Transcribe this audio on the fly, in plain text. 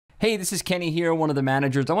Hey, this is Kenny here, one of the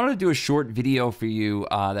managers. I wanted to do a short video for you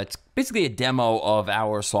that's basically a demo of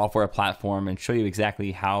our software platform and show you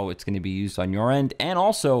exactly how it's going to be used on your end, and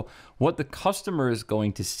also what the customer is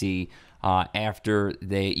going to see after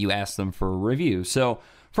you ask them for a review. So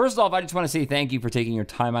first off, I just want to say thank you for taking your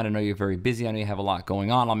time out. I know you're very busy. I know you have a lot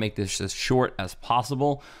going on. I'll make this as short as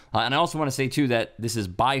possible. And I also want to say too that this is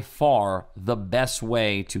by far the best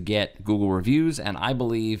way to get Google reviews. And I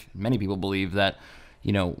believe, many people believe, that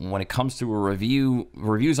when it comes to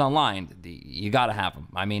reviews online, you got to have them.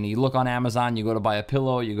 I mean, you look on Amazon, you go to buy a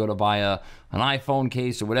pillow, you go to buy an iPhone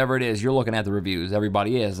case or whatever it is, you're looking at the reviews.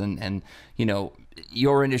 Everybody is. And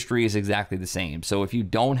your industry is exactly the same. So if you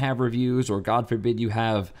don't have reviews, or God forbid you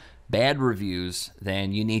have bad reviews,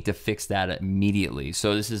 then you need to fix that immediately.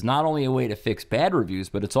 So this is not only a way to fix bad reviews,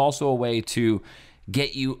 but it's also a way to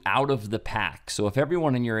get you out of the pack. So if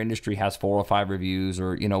everyone in your industry has 4 or 5 reviews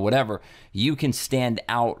or whatever, you can stand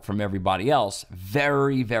out from everybody else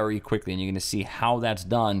very, very quickly. And you're going to see how that's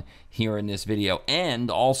done here in this video.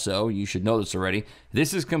 And also, you should know this already,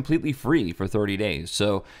 this is completely free for 30 days.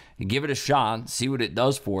 So give it a shot, see what it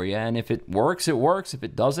does for you. And if it works, it works. If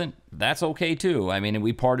it doesn't, that's okay too. I mean,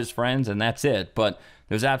 we part as friends and that's it. But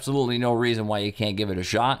there's absolutely no reason why you can't give it a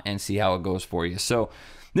shot and see how it goes for you. So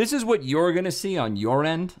this is what you're going to see on your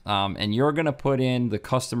end, and you're going to put in the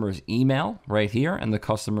customer's email right here and the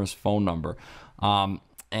customer's phone number. And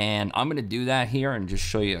I'm going to do that here and just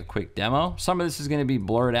show you a quick demo. Some of this is going to be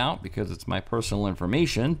blurred out because it's my personal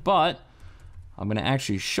information, but I'm going to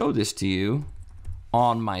actually show this to you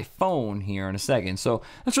on my phone here in a second. So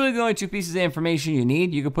that's really the only 2 pieces of information you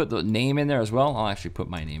need. You can put the name in there as well. I'll actually put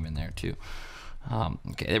my name in there too.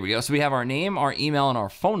 Okay, there we go. So we have our name, our email, and our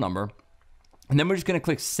phone number. And then we're just going to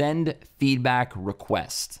click Send Feedback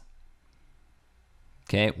Request.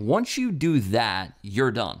 Okay, once you do that, you're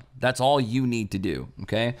done. That's all you need to do,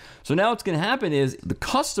 okay? So now what's going to happen is the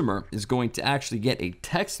customer is going to actually get a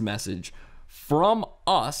text message from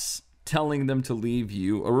us telling them to leave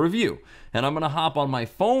you a review. And I'm going to hop on my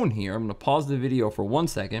phone here. I'm going to pause the video for 1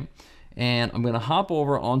 second. And I'm going to hop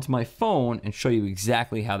over onto my phone and show you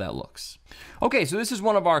exactly how that looks. Okay, so this is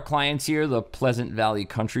one of our clients here, the Pleasant Valley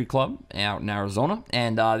Country Club out in Arizona.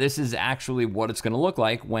 And this is actually what it's going to look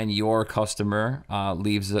like when your customer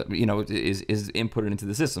leaves, is inputted into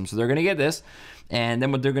the system. So they're going to get this. And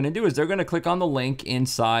then what they're going to do is they're going to click on the link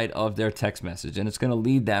inside of their text message, and it's going to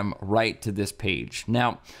lead them right to this page.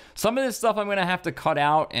 Now, some of this stuff I'm going to have to cut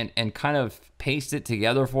out and kind of paste it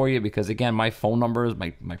together for you because, again, my phone number is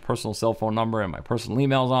my personal cell phone number and my personal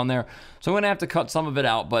email's on there. So I'm going to have to cut some of it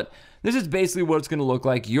out, but this is basically what it's going to look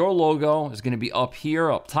like. Your logo is going to be up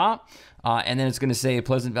here, up top. And then it's going to say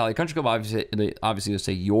Pleasant Valley Country Club. Obviously it'll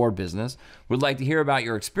say your business. Would like to hear about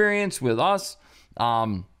your experience with us.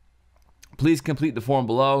 Please complete the form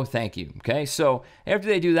below. Thank you. Okay, so after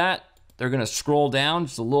they do that, they're going to scroll down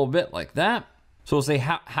just a little bit like that. So we'll say,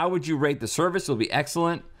 how would you rate the service? It'll be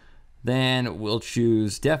excellent. Then we'll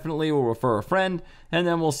choose definitely. We'll refer a friend. And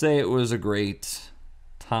then we'll say it was a great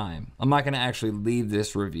time. I'm not going to actually leave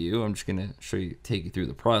this review. I'm just going to take you through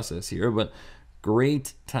the process here. But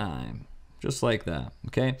great time. Just like that.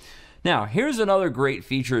 Okay. Now, here's another great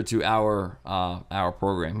feature to our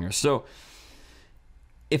program here. So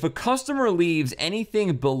if a customer leaves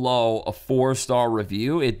anything below a 4-star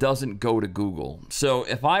review, it doesn't go to Google. So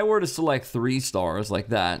if I were to select 3 stars like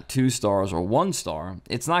that, 2 stars, or 1 star,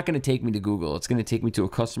 it's not going to take me to Google. It's going to take me to a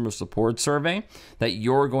customer support survey that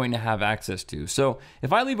you're going to have access to. So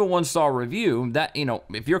if I leave a 1-star review, that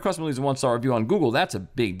if your customer leaves a 1-star review on Google, that's a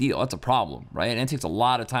big deal. That's a problem, right? And it takes a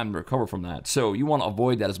lot of time to recover from that. So you want to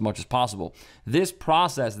avoid that as much as possible. This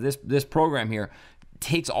process, this program here,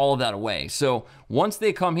 takes all of that away. So once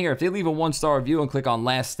they come here, if they leave a 1-star review and click on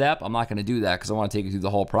last step, I'm not going to do that because I want to take you through the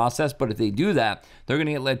whole process. But if they do that, they're going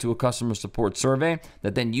to get led to a customer support survey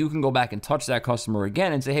that then you can go back and touch that customer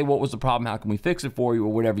again and say, hey, what was the problem? How can we fix it for you,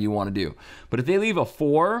 or whatever you want to do. But if they leave a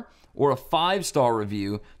 4 or a 5-star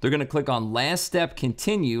review, they're going to click on last step,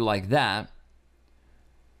 continue like that.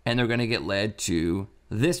 And they're going to get led to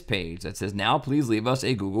this page that says, now please leave us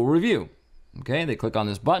a Google review. Okay, they click on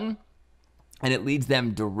this button, and it leads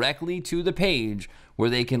them directly to the page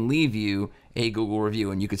where they can leave you a Google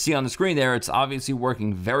review. And you can see on the screen there, it's obviously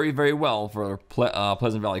working very, very well for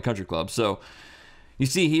Pleasant Valley Country Club. So you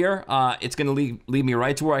see here, it's going to lead me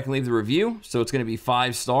right to where I can leave the review. So it's going to be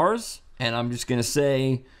 5 stars. And I'm just going to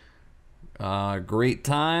say, great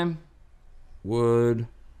time.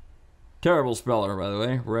 Terrible speller, by the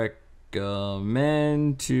way.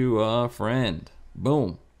 Recommend to a friend.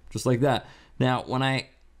 Boom. Just like that. Now, when I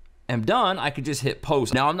am done, I could just hit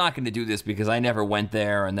post. Now, I'm not going to do this because I never went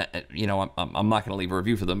there, and that, you know, I'm not going to leave a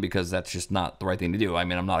review for them because that's just not the right thing to do. I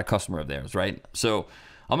mean, I'm not a customer of theirs, right? So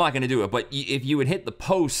I'm not going to do it. But if you would hit the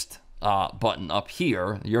post button up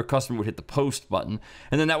here, your customer would hit the post button,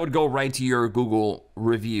 and then that would go right to your Google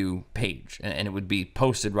review page, and it would be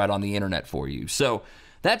posted right on the internet for you. So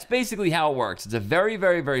that's basically how it works. It's a very,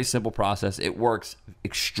 very, very simple process. It works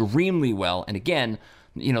extremely well. And again,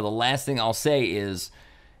 you know, the last thing I'll say is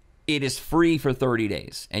it is free for 30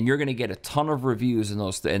 days, and you're going to get a ton of reviews in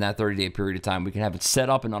that 30-day period of time. We can have it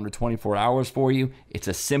set up in under 24 hours for you. It's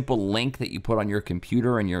a simple link that you put on your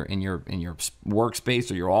computer in your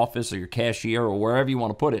workspace or your office or your cashier or wherever you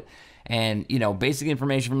want to put it. And, you know, basic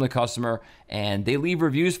information from the customer, and they leave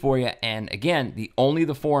reviews for you. And again, only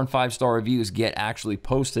the 4- and 5-star reviews get actually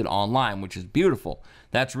posted online, which is beautiful.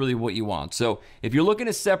 That's really what you want. So if you're looking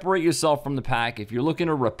to separate yourself from the pack, if you're looking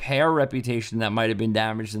to repair a reputation that might have been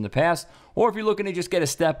damaged in the past, or if you're looking to just get a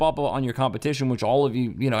step up on your competition, which all of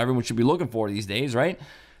you, you know, everyone should be looking for these days, right?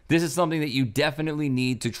 This is something that you definitely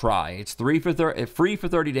need to try. It's free for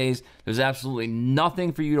 30 days. There's absolutely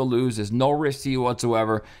nothing for you to lose. There's no risk to you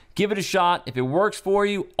whatsoever. Give it a shot. If it works for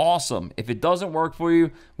you, awesome. If it doesn't work for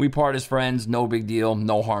you, we part as friends. No big deal.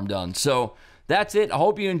 No harm done. So that's it. I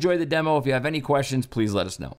hope you enjoyed the demo. If you have any questions, please let us know.